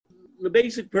the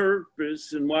basic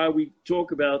purpose and why we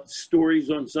talk about stories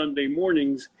on Sunday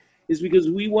mornings is because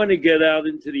we want to get out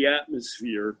into the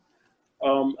atmosphere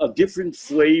a different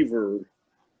flavor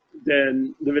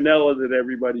than the vanilla that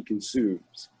everybody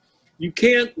consumes. You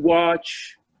can't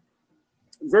watch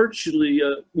virtually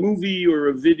a movie or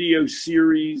a video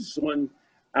series on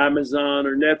Amazon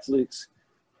or Netflix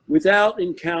without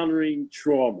encountering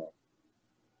trauma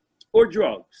or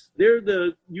drugs. They're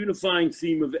the unifying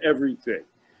theme of everything.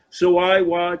 So I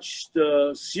watched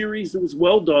a series that was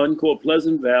well done called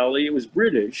Pleasant Valley. It was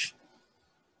British.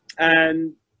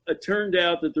 And it turned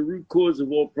out that the root cause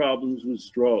of all problems was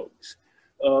drugs.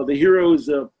 The hero is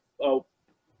a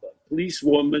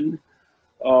policewoman,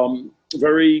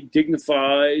 very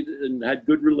dignified and had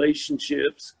good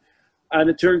relationships. And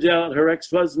it turns out her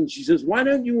ex-husband, she says, why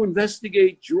don't you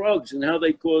investigate drugs and how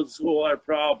they cause all our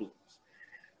problems?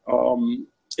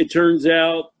 It turns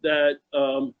out that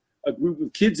a group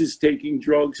of kids is taking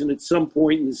drugs, and at some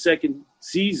point in the second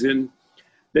season,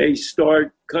 they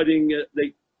start cutting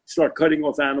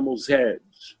off animals'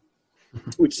 heads,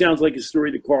 which sounds like a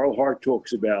story that Carl Hart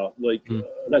talks about. Like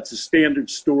that's a standard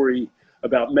story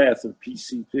about meth or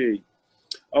PCP.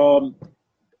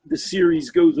 The series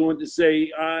goes on to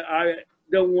say, I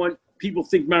don't want people to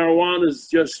think marijuana is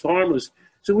just harmless.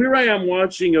 So here I am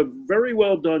watching a very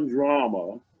well done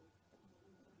drama,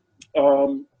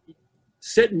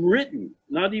 set and written,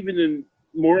 not even in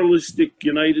moralistic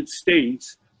United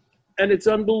States, and it's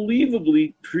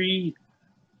unbelievably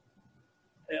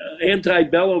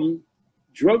antebellum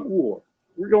drug war.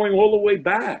 We're going all the way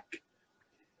back.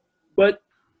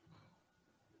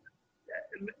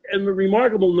 And the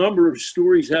remarkable number of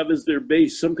stories have as their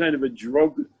base some kind of a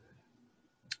drug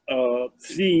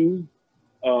theme,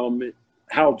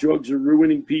 how drugs are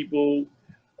ruining people,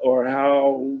 or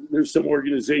how there's some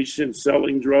organization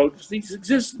selling drugs. These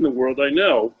exist in the world, I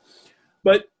know.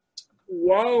 But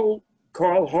while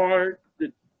Carl Hart,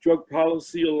 the Drug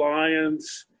Policy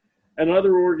Alliance, and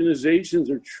other organizations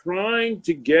are trying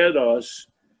to get us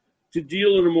to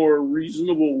deal in a more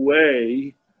reasonable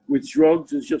way with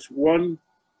drugs as just one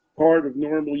part of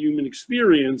normal human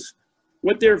experience,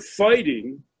 what they're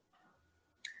fighting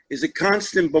is a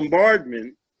constant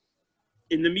bombardment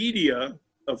in the media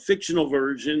of fictional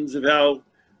versions of how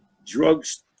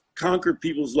drugs conquer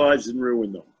people's lives and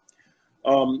ruin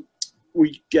them.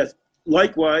 We get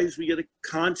a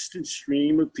constant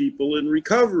stream of people in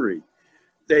recovery.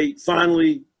 They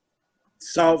finally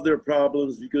solve their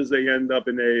problems because they end up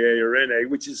in AA or NA,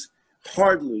 which is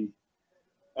hardly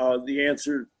the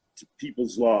answer to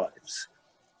people's lives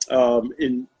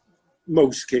in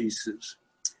most cases.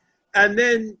 And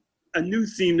then a new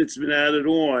theme that's been added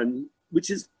on, which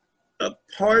is a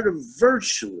part of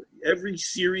virtually every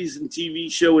series and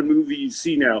TV show and movie you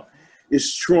see now,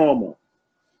 is trauma.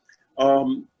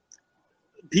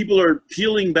 People are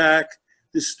peeling back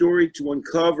the story to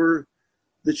uncover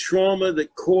the trauma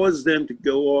that caused them to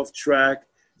go off track,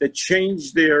 that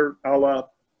changed their, a la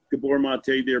Gabor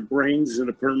Mate, their brains in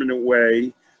a permanent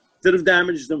way, that have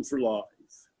damaged them for life.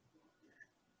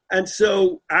 And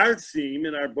so our theme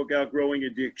in our book, Outgrowing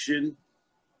Addiction,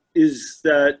 is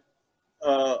that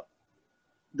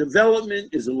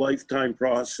development is a lifetime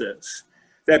process,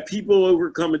 that people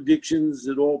overcome addictions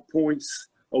at all points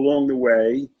along the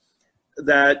way,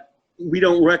 that we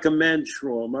don't recommend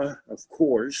trauma, of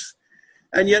course,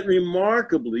 and yet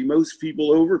remarkably, most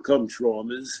people overcome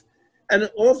traumas, and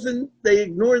often they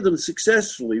ignore them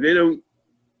successfully.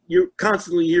 You're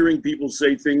constantly hearing people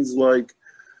say things like,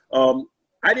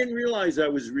 I didn't realize I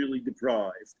was really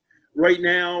deprived. Right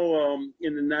now,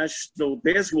 in the National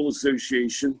Basketball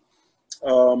Association,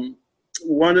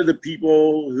 one of the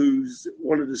people who's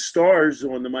one of the stars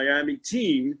on the Miami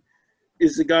team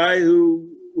is a guy who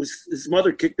his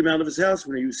mother kicked him out of his house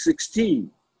when he was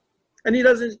 16. And he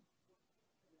doesn't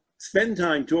spend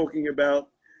time talking about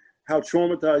how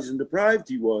traumatized and deprived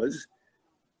he was.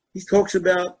 He talks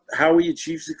about how he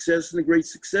achieved success and the great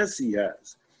success he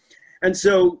has. And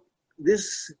so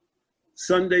this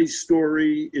Sunday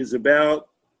story is about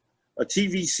a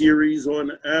TV series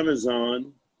on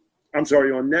on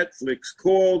Netflix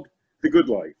called The Good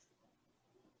Life.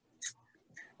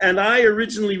 And I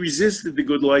originally resisted The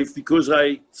Good Life because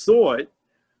I thought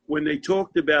when they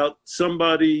talked about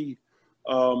somebody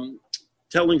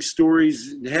telling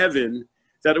stories in heaven,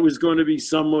 that it was going to be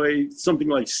something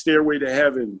like Stairway to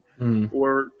Heaven,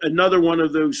 or another one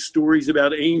of those stories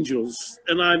about angels.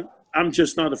 And I'm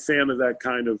just not a fan of that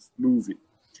kind of movie.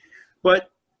 But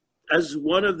as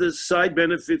one of the side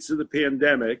benefits of the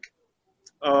pandemic,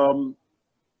 I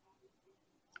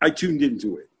tuned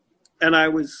into it, and I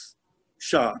was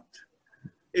shocked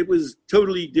it was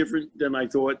totally different than I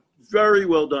thought. Very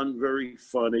well done, very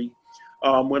funny.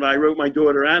 When I wrote my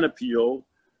daughter Anna Peel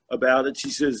about it, she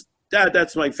says, "Dad,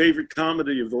 that's my favorite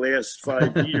comedy of the last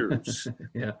 5 years."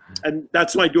 Yeah. And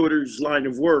that's my daughter's line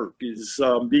of work, is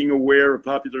being aware of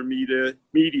popular media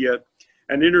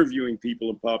and interviewing people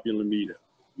in popular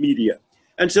media.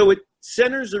 And so it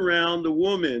centers around a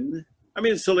woman, I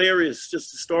mean, it's hilarious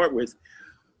just to start with,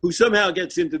 who somehow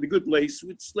gets into the good place,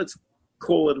 which let's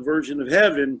call it a version of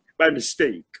heaven, by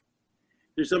mistake.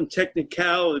 There's some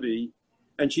technicality,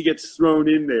 and she gets thrown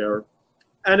in there.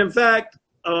 And in fact,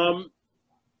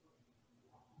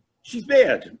 she's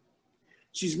bad.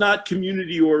 She's not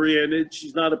community oriented.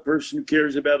 She's not a person who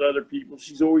cares about other people.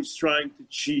 She's always trying to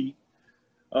cheat,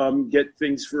 get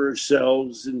things for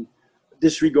herself, and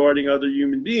disregarding other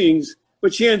human beings.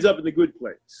 But she ends up in the good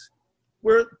place,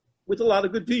 where with a lot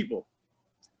of good people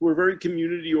who are very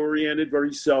community oriented,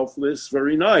 very selfless,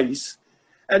 very nice.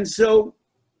 And so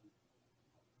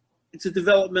it's a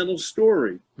developmental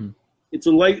story. It's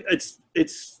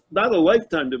not a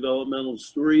lifetime developmental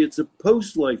story. It's a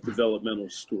post-life developmental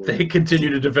story. They continue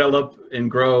to develop and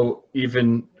grow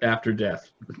even after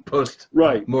death,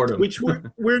 post-mortem. Which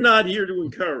we're not here to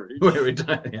encourage.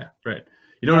 Yeah, right.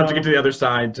 You don't have to get to the other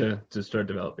side to start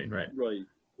developing, right? Right.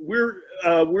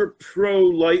 We're pro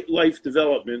life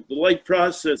development. The life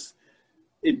process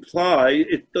it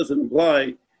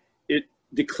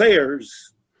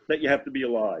declares that you have to be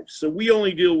alive. So we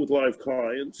only deal with live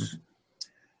clients.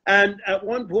 And at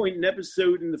one point in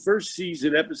the first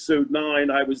season, episode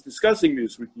 9, I was discussing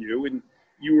this with you, and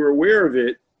you were aware of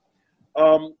it.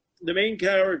 The main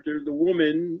character, the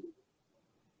woman,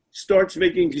 starts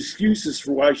making excuses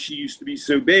for why she used to be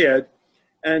so bad.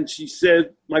 And she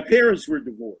said, my parents were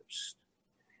divorced.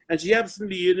 And she happens to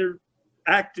be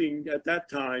interacting at that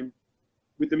time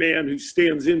with the man who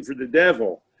stands in for the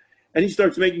devil. And he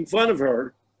starts making fun of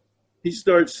her. He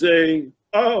starts saying,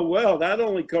 oh, well, that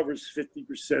only covers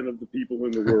 50% of the people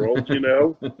in the world, you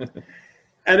know?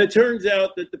 And it turns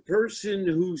out that the person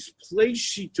whose place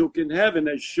she took in heaven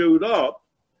has showed up.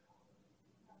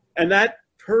 And that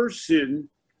person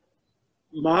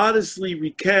modestly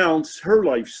recounts her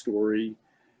life story,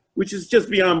 which is just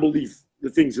beyond belief, the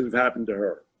things that have happened to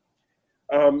her.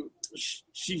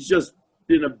 She's just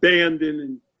been abandoned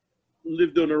and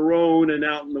lived on her own and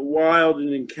out in the wild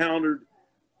and encountered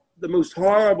the most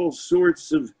horrible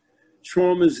sorts of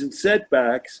traumas and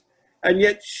setbacks. And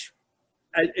yet,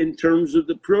 in terms of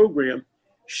the program,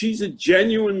 she's a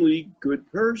genuinely good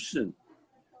person.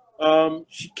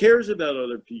 She cares about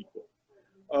other people.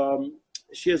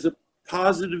 She has a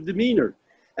positive demeanor.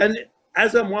 And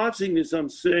as I'm watching this, I'm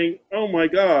saying, oh my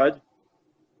God,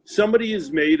 somebody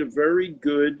has made a very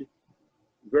good,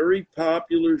 very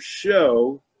popular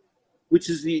show, which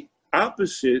is the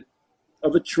opposite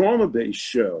of a trauma-based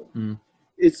show.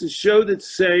 It's a show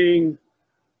that's saying,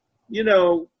 you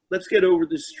know, let's get over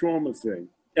this trauma thing.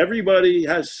 Everybody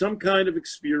has some kind of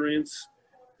experience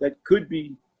that could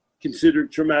be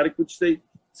considered traumatic, which they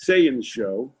say in the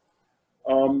show.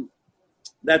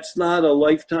 That's not a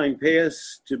lifetime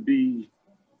pass to be,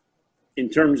 in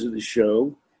terms of the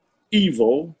show,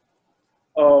 evil.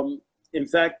 In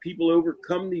fact, people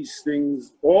overcome these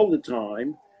things all the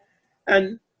time.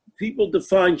 And people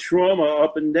define trauma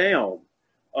up and down.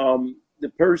 The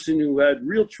person who had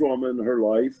real trauma in her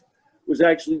life was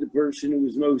actually the person who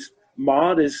was most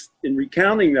modest in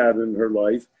recounting that in her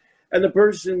life. And the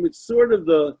person with sort of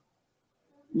the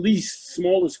least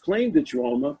smallest claim to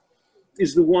trauma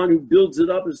is the one who builds it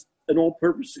up as an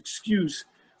all-purpose excuse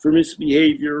for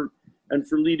misbehavior and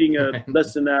for leading a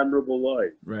less than admirable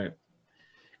life. Right.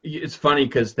 It's funny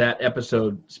because that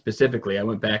episode specifically, I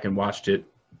went back and watched it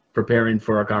preparing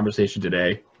for our conversation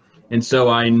today. And so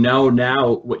I know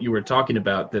now what you were talking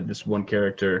about, that this one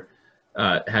character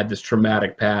had this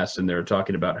traumatic past, and they were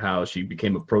talking about how she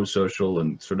became a pro-social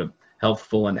and sort of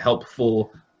healthful and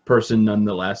helpful person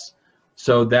nonetheless.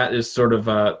 So that is sort of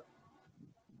an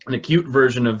acute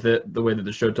version of the way that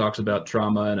the show talks about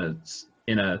trauma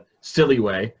in a silly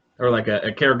way, or like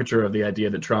a caricature of the idea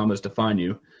that traumas define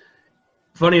you.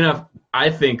 Funny enough, I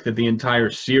think that the entire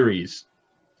series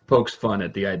pokes fun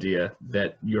at the idea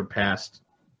that your past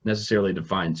necessarily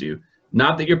defines you.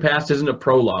 Not that your past isn't a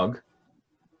prologue.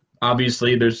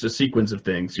 Obviously, there's a sequence of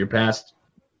things. Your past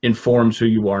informs who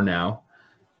you are now,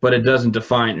 but it doesn't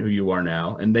define who you are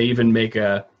now. And they even make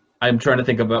I'm trying to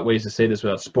think about ways to say this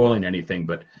without spoiling anything,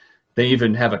 but they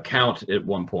even have a count at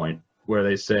one point where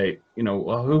they say, you know,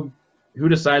 well, who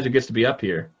decides who gets to be up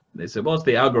here? They said, well, it's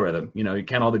the algorithm. You know, you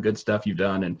count all the good stuff you've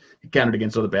done and you count it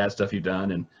against all the bad stuff you've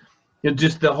done. And you know,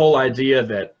 just the whole idea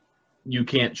that you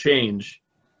can't change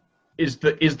is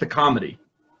the comedy.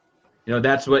 You know,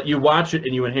 that's what you watch it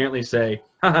and you inherently say,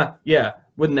 haha, yeah,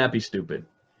 wouldn't that be stupid?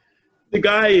 The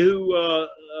guy who,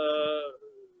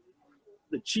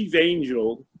 the chief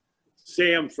angel,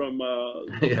 Sam from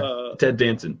Ted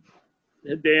Danson.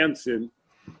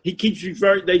 He keeps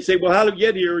referring, they say, well, how did we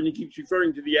get here? And he keeps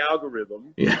referring to the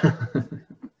algorithm. Yeah.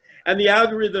 And the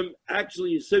algorithm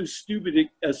actually is so stupid, it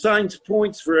assigns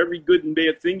points for every good and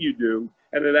bad thing you do,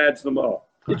 and it adds them up.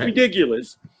 It's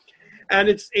ridiculous. And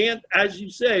as you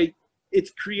say,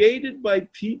 it's created by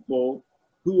people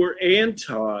who are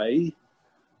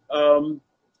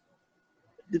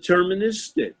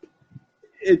anti-deterministic.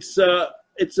 It's a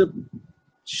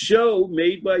show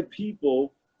made by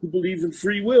people who believe in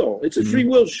free will. It's a free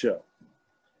will show.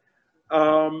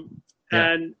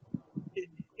 And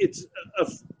it's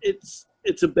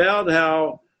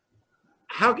about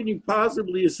how can you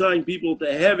possibly assign people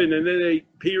to heaven, and then they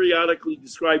periodically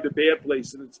describe the bad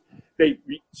place, and they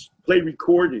play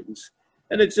recordings,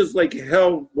 and it's just like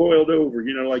hell boiled over,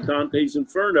 like Dante's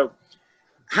Inferno.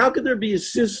 How could there be a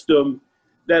system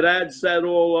that adds that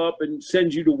all up and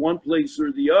sends you to one place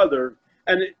or the other?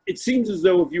 And it seems as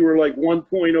though if you were like 1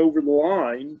 point over the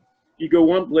line, you go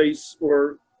one place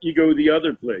or you go the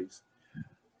other place.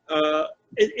 The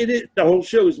whole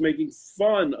show is making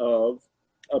fun of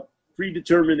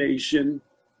predetermination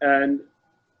and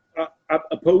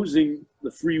opposing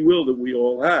the free will that we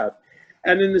all have.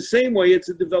 And in the same way, it's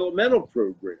a developmental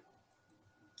program.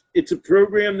 It's a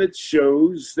program that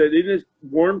shows that in a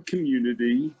warm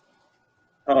community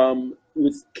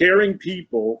with caring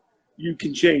people, you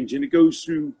can change. And it goes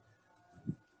through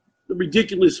the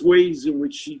ridiculous ways in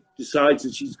which she decides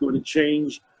that she's going to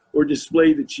change or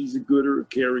display that she's a good or a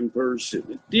caring person.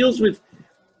 It deals with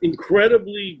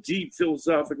incredibly deep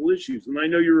philosophical issues. And I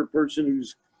know you're a person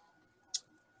who's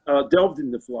delved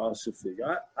into philosophy.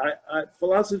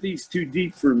 Philosophy is too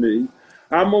deep for me.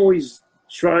 I'm always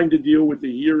trying to deal with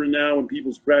the here and now and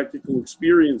people's practical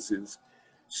experiences.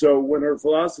 So when our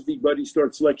philosophy buddy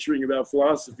starts lecturing about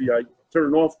philosophy, I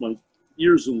turn off my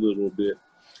ears a little bit.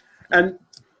 And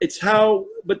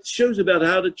but shows about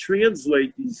how to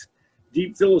translate these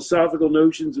deep philosophical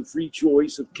notions of free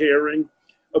choice, of caring,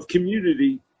 of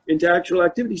community into actual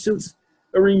activity. So it's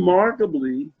a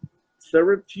remarkably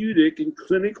therapeutic and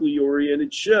clinically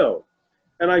oriented show.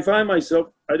 And I find myself,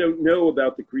 I don't know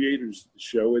about the creators of the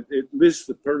show. It lists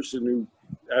the person who,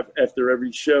 after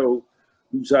every show,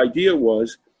 whose idea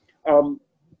was.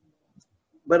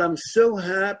 But I'm so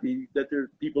happy that there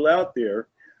are people out there.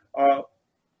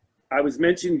 I was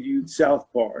mentioning to you South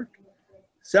Park.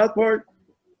 South Park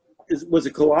was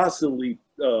a colossally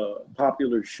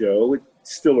popular show.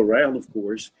 It's still around, of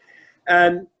course.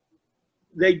 And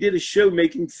they did a show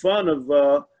making fun of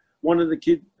one of the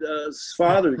kids'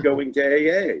 father going to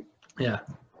AA. Yeah.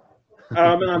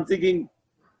 And I'm thinking,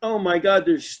 oh my God,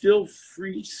 there's still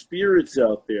free spirits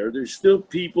out there. There's still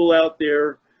people out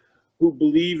there who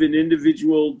believe in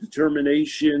individual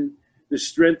determination, the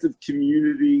strength of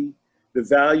community, the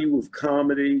value of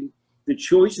comedy, the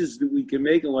choices that we can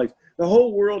make in life. The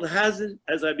whole world hasn't,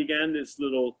 as I began this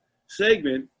little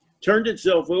segment, turned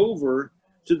itself over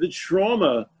to the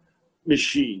trauma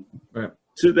machine. Right.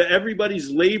 So that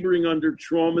everybody's laboring under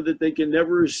trauma that they can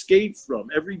never escape from.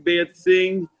 Every bad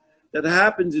thing that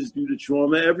happens is due to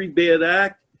trauma. Every bad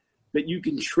act that you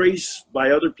can trace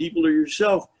by other people or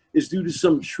yourself is due to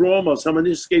some trauma, some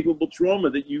inescapable trauma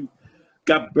that you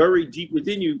got buried deep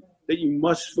within you that you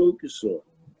must focus on.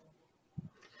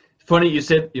 Funny,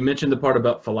 you mentioned the part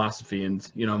about philosophy,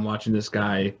 and I'm watching this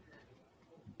guy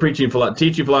teaching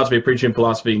philosophy, preaching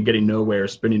philosophy, and getting nowhere,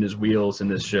 spinning his wheels in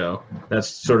this show.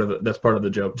 That's that's part of the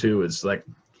joke too. Is like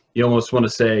you almost want to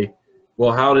say,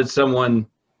 well, how did someone?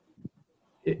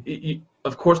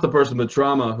 Of course, the person with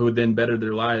trauma who then bettered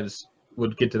their lives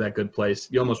would get to that good place.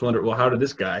 You almost wonder, well, how did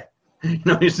this guy?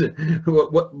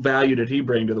 What value did he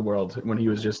bring to the world when he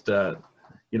was just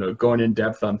going in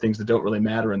depth on things that don't really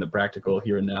matter in the practical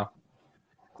here and now?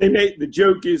 The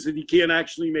joke is that he can't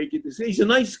actually make it. He's a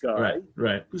nice guy.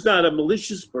 Right. He's not a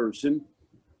malicious person,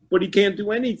 but he can't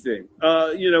do anything.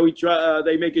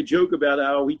 They make a joke about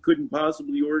how he couldn't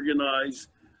possibly organize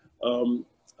a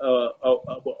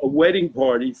wedding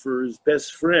party for his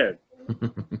best friend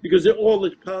because of all the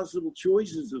possible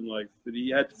choices in life that he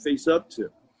had to face up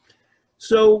to.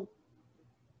 So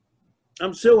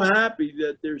I'm so happy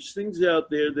that there's things out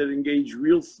there that engage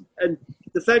real, and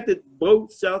the fact that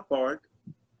both South Park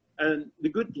and The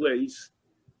Good Place,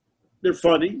 they're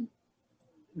funny.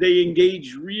 They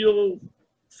engage real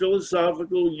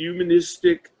philosophical,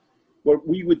 humanistic, what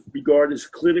we would regard as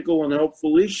clinical and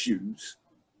helpful issues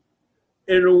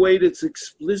in a way that's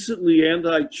explicitly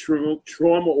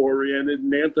anti-trauma oriented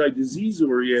and anti-disease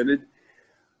oriented,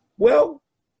 well,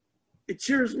 it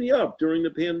cheers me up during the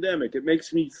pandemic. It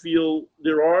makes me feel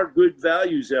there are good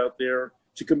values out there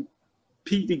to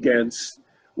compete against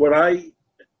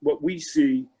what we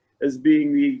see as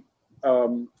being the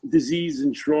disease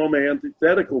and trauma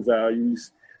antithetical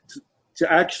values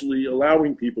to actually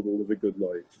allowing people to live a good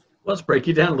life. Let's break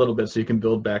you down a little bit so you can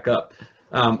build back up.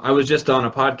 I was just on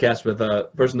a podcast with a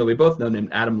person that we both know named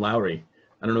Adam Lowry.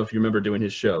 I don't know if you remember doing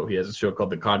his show. He has a show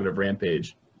called The Cognitive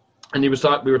Rampage. And we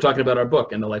were talking about our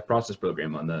book and the Life Process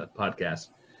Program on the podcast.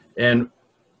 And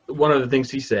one of the things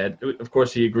he said, of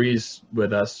course, he agrees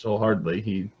with us wholeheartedly.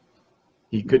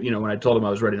 He could, when I told him I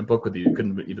was writing a book with you, he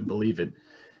couldn't even believe it.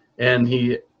 And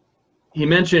he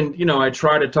mentioned, I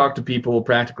try to talk to people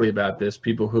practically about this,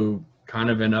 people who kind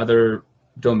of in other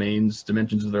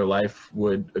dimensions of their life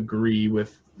would agree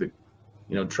with the,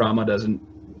 trauma doesn't,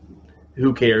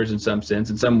 who cares in some sense.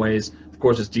 In some ways, of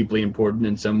course, it's deeply important.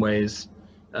 In some ways,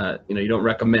 you don't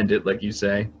recommend it, like you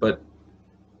say, but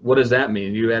what does that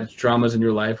mean? You had traumas in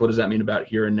your life. What does that mean about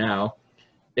here and now?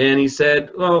 And he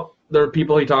said, well, there are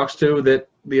people he talks to that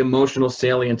the emotional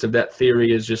salience of that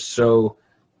theory is just so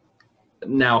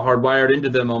now hardwired into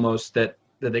them almost that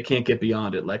they can't get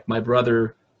beyond it. Like my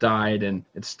brother died and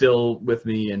it's still with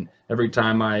me. And every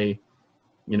time I,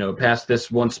 pass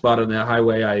this one spot on the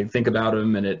highway, I think about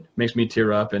him and it makes me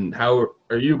tear up. And how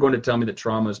are you going to tell me that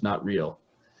trauma is not real?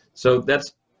 So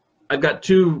I've got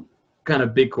two kind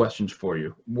of big questions for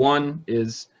you. One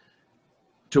is,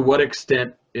 to what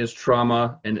extent is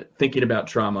trauma and thinking about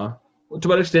trauma, to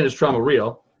what extent is trauma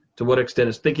real? To what extent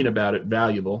is thinking about it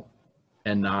valuable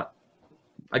and not?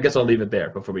 I guess I'll leave it there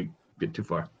before we get too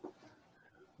far.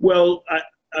 Well,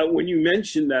 when you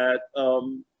mentioned that,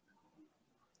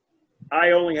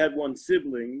 I only had one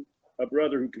sibling, a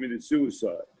brother who committed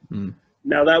suicide. Mm.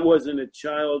 Now, that wasn't a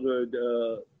childhood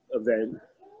event.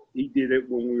 He did it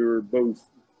when we were both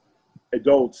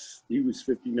adults. He was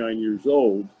 59 years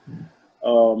old.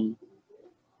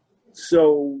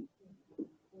 So,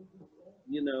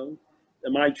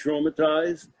 am I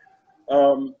traumatized?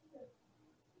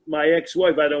 My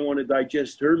ex-wife, I don't want to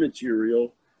digest her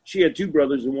material. She had two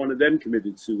brothers and one of them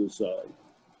committed suicide.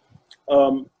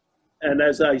 And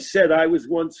as I said, I was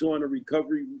once on a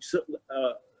recovery,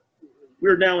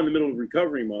 we're now in the middle of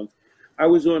recovery month. I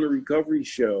was on a recovery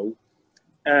show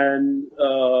and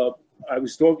I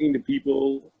was talking to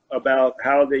people about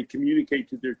how they communicate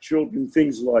to their children,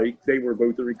 things like they were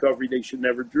both in recovery, they should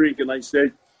never drink. And I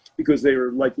said, because they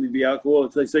were likely to be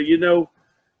alcoholics, I said,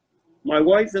 my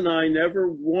wife and I never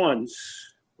once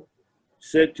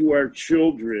said to our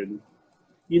children,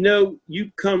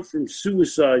 you come from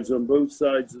suicides on both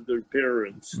sides of their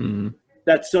parents. Mm-hmm.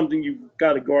 That's something you've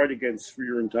got to guard against for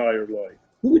your entire life.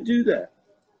 Who would do that?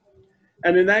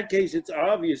 And in that case, it's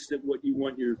obvious that what you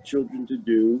want your children to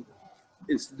do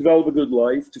is to develop a good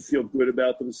life, to feel good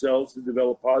about themselves, to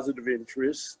develop positive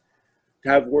interests, to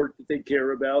have work that they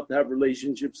care about, to have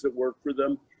relationships that work for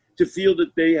them, to feel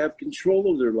that they have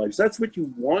control of their lives. That's what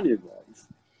you want in life.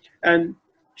 And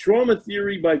trauma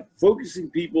theory, by focusing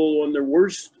people on their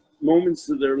worst moments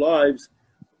of their lives,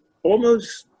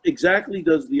 almost exactly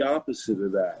does the opposite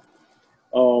of that.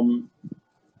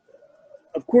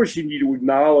 Of course, you need to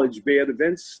acknowledge bad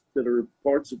events that are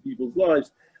parts of people's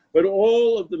lives, but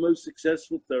all of the most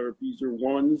successful therapies are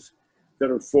ones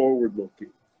that are forward-looking.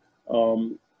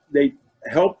 They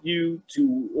help you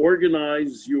to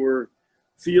organize your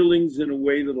feelings in a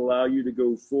way that allow you to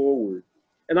go forward.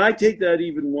 And I take that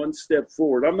even one step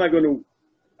forward.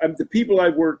 The people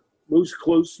I've worked most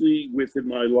closely with in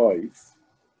my life,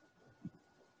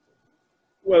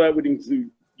 well, that would include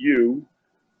you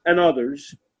and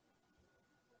others,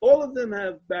 all of them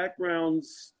have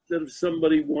backgrounds that if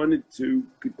somebody wanted to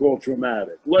could call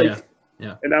traumatic, like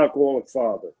an alcoholic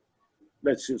father.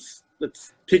 Let's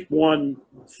pick one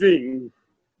thing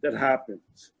that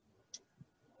happens.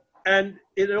 And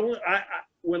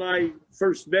when I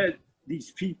first met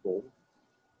these people,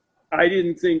 I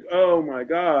didn't think, oh my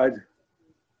God.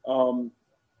 Well,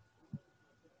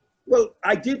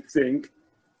 I did think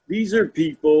these are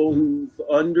people who've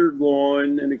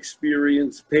undergone and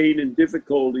experienced pain and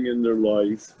difficulty in their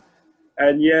life.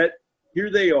 And yet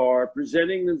here they are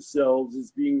presenting themselves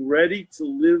as being ready to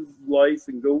live life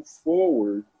and go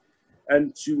forward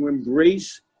and to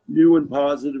embrace new and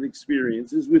positive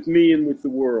experiences with me and with the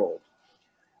world.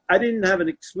 I didn't have an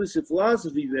explicit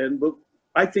philosophy then, but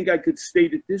I think I could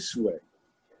state it this way.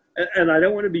 And I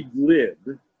don't want to be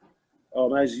glib.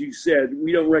 As you said,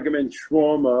 we don't recommend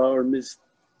trauma or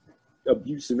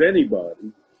abuse of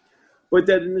anybody, but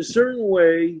that in a certain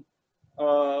way,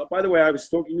 By the way, I was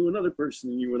talking to another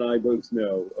person you and I both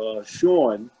know,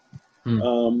 Sean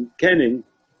Kenning,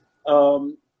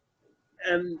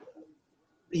 and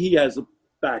he has a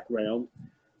background.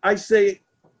 I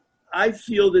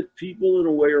feel that people in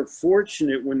a way are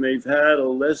fortunate when they've had a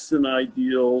less than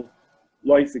ideal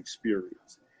life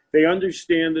experience. They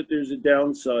understand that there's a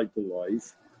downside to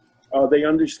life. They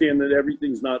understand that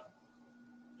everything's not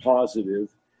positive,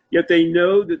 yet they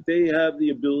know that they have the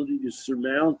ability to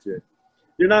surmount it.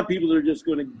 They're not people that are just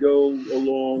going to go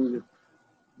along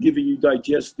giving you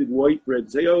digested white bread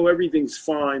and say, oh, everything's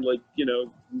fine, like,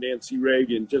 Nancy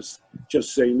Reagan, just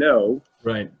say no.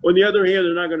 Right. On the other hand,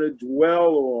 they're not going to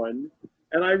dwell on,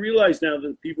 and I realize now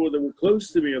that people that were close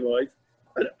to me in life,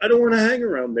 I don't want to hang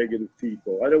around negative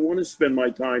people. I don't want to spend my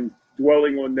time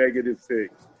dwelling on negative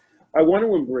things. I want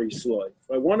to embrace life.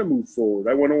 I want to move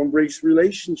forward. I want to embrace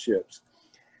relationships.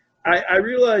 I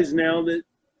realize now that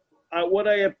what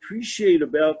I appreciate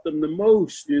about them the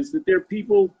most is that they're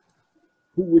people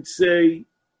who would say,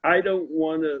 I don't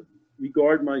want to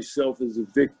regard myself as a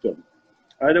victim.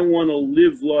 I don't want to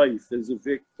live life as a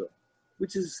victim,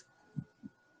 which is,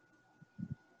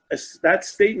 that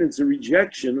statement's a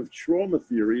rejection of trauma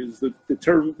theory as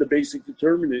the basic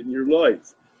determinant in your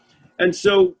life. And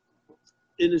so,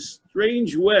 in a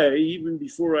strange way, even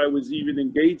before I was even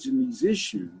engaged in these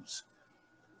issues,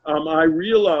 I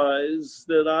realized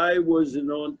that I was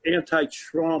an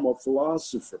anti-trauma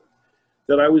philosopher,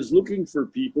 that I was looking for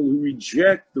people who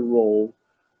reject the role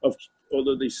of,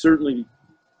 although they certainly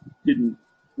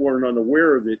weren't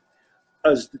unaware of it,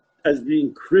 as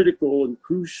being critical and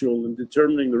crucial in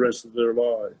determining the rest of their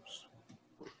lives.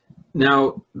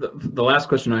 Now, the last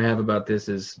question I have about this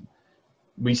is,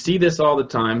 we see this all the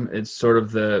time. It's sort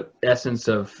of the essence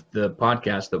of the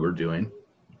podcast that we're doing.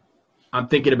 I'm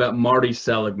thinking about Marty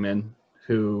Seligman,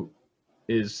 who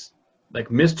is like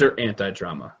Mr.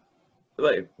 Anti-Trauma.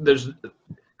 Like, there's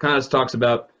kind of talks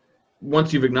about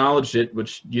once you've acknowledged it,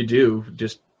 which you do,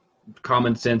 just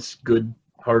common sense,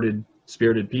 good-hearted,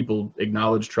 spirited people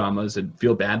acknowledge traumas and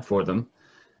feel bad for them.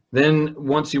 Then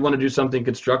once you want to do something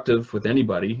constructive with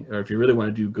anybody, or if you really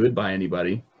want to do good by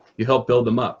anybody, you help build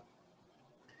them up.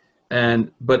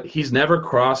 But he's never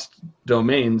crossed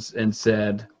domains and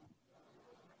said,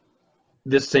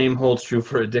 this same holds true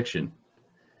for addiction.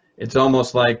 It's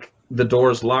almost like the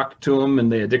door's locked to him in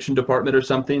the addiction department or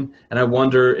something. And I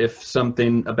wonder if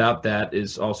something about that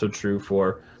is also true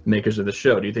for the makers of the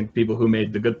show. Do you think people who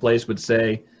made The Good Place would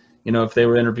say, if they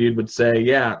were interviewed, would say,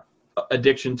 yeah,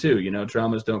 addiction too,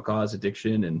 traumas don't cause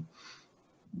addiction? And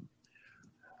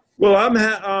well,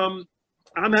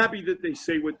 I'm happy that they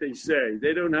say what they say.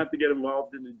 They don't have to get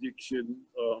involved in addiction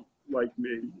like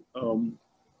me.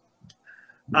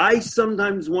 I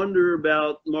sometimes wonder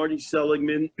about Marty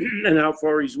Seligman and how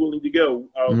far he's willing to go.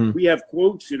 We have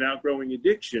quotes in Outgrowing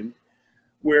Addiction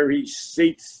where he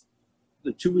states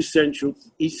the two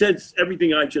essentials. He says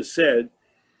everything I just said,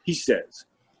 he says.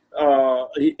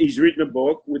 He's written a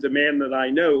book with a man that I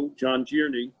know, John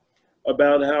Tierney,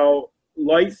 about how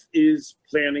life is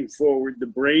planning forward. The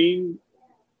brain,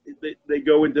 they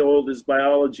go into all this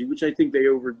biology, which I think they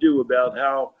overdo, about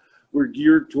how we're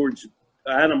geared towards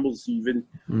animals even,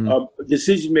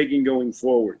 decision-making going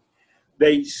forward.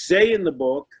 They say in the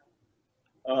book,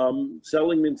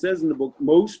 Seligman says in the book,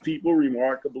 most people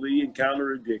remarkably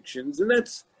encounter addictions. And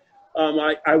that's,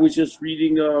 I was just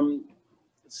reading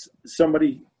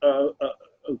somebody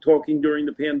talking during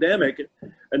the pandemic,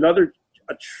 another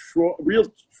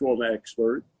real trauma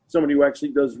expert, somebody who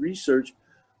actually does research,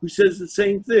 who says the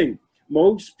same thing.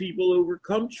 Most people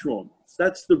overcome traumas.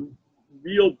 That's the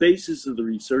real basis of the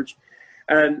research.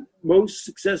 And most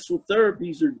successful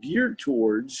therapies are geared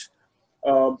towards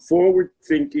forward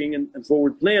thinking and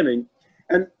forward planning.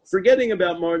 And forgetting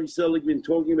about Marty Seligman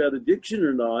talking about addiction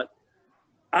or not,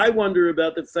 I wonder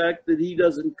about the fact that he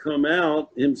doesn't come out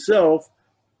himself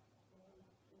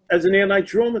as an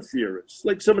anti-trauma theorist,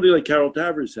 like somebody like Carol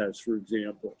Tavris has, for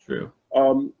example. True.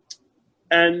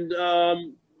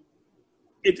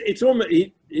 It's almost,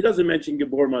 he doesn't mention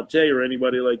Gabor Mate or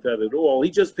anybody like that at all.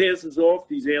 He just passes off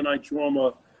these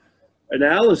anti-trauma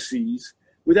analyses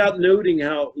without noting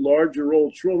how large a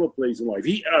role trauma plays in life.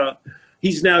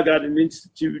 He's now got an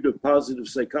Institute of Positive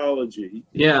Psychology.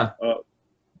 Yeah.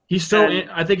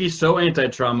 I think he's so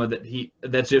anti-trauma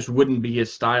that just wouldn't be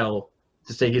his style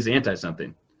to say he's anti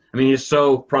something. I mean, he's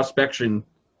so prospection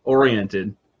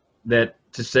oriented that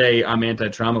to say I'm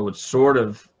anti-trauma would sort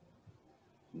of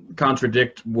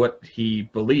contradict what he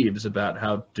believes about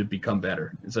how to become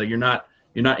better. It's like you're not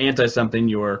anti something,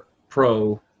 you're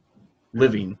pro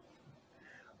living.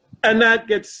 And that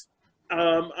gets,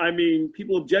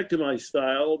 people object to my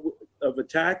style. of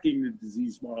attacking the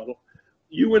disease model,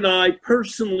 you and I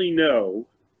personally know,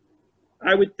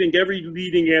 I would think every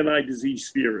leading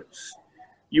anti-disease theorist.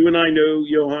 You and I know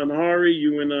Johan Hari,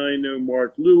 you and I know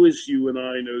Mark Lewis, you and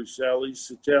I know Sally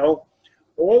Satel.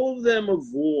 All of them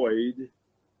avoid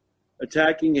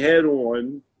attacking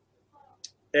head-on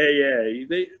AA.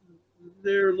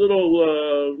 They're a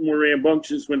little more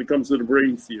rambunctious when it comes to the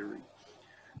brain theory.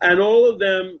 And all of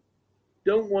them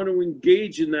don't want to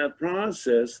engage in that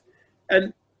process.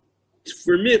 And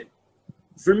for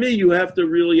me, you have to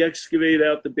really excavate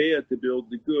out the bad to build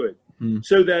the good.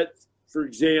 So that, for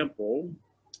example,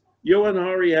 Johan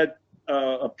Hari had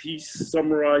a piece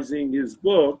summarizing his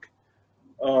book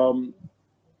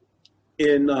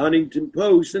in the Huntington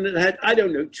Post, and it had, I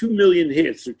don't know, 2 million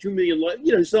hits or 2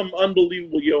 million, some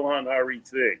unbelievable Johan Hari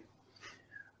thing.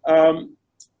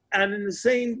 And in the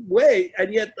same way,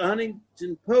 and yet the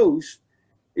Huntington Post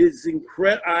is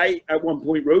incredible. I, at one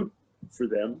point, wrote for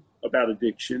them about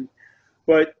addiction,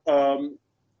 but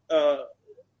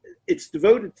it's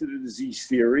devoted to the disease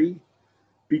theory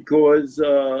because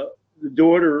the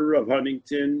daughter of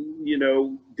Huntington,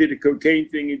 did a cocaine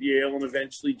thing at Yale and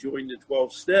eventually joined the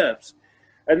 12 Steps.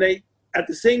 And they, at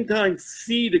the same time,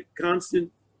 feed a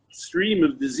constant stream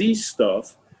of disease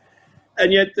stuff.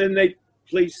 And yet then they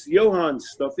place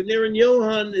Johan's stuff in there. And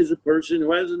Johan is a person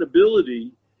who has an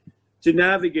ability to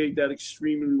navigate that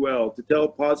extremely well, to tell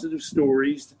positive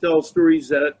stories, to tell stories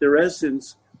that at their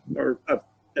essence are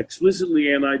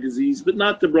explicitly anti-disease, but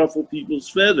not to ruffle people's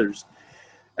feathers.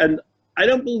 And I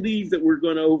don't believe that we're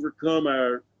going to overcome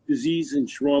our disease and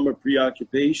trauma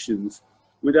preoccupations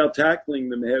without tackling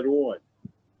them head on.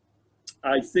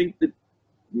 I think that,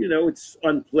 it's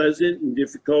unpleasant and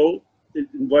difficult. It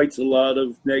invites a lot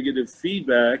of negative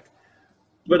feedback,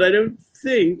 but I don't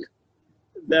think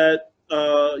that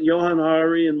Johan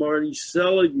Hari and Marty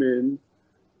Seligman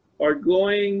are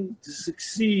going to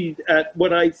succeed at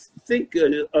what I think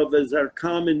of as our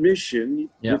common mission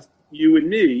with you and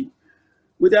me,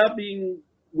 without being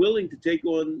willing to take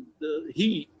on the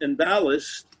heat and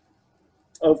ballast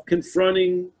of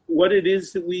confronting what it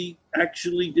is that we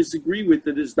actually disagree with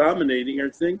that is dominating our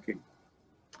thinking.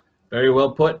 Very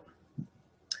well put.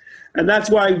 And that's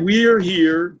why we're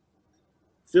here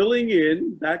filling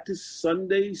in back to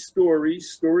Sunday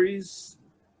stories,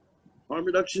 harm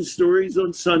reduction stories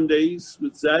on Sundays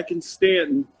with Zach and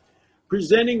Stanton,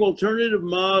 presenting alternative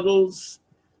models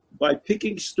by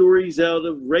picking stories out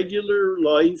of regular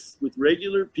life with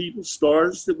regular people,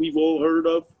 stars that we've all heard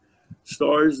of,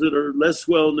 stars that are less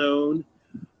well known,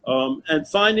 and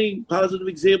finding positive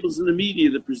examples in the media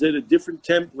that present a different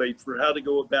template for how to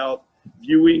go about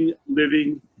viewing,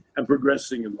 living, and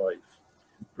progressing in life.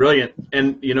 Brilliant.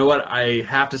 And you know what? I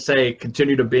have to say,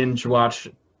 continue to binge watch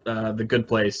The Good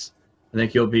Place. I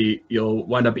think you'll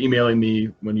wind up emailing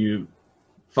me when you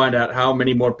find out how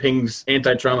many more pings,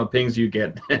 anti-trauma pings you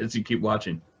get as you keep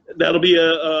watching. That'll be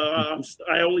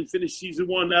I only finished season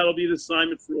 1. That'll be the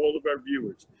assignment for all of our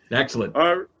viewers. Excellent.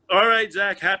 All right,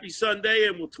 Zach, happy Sunday,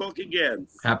 and we'll talk again.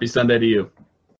 Happy Sunday to you.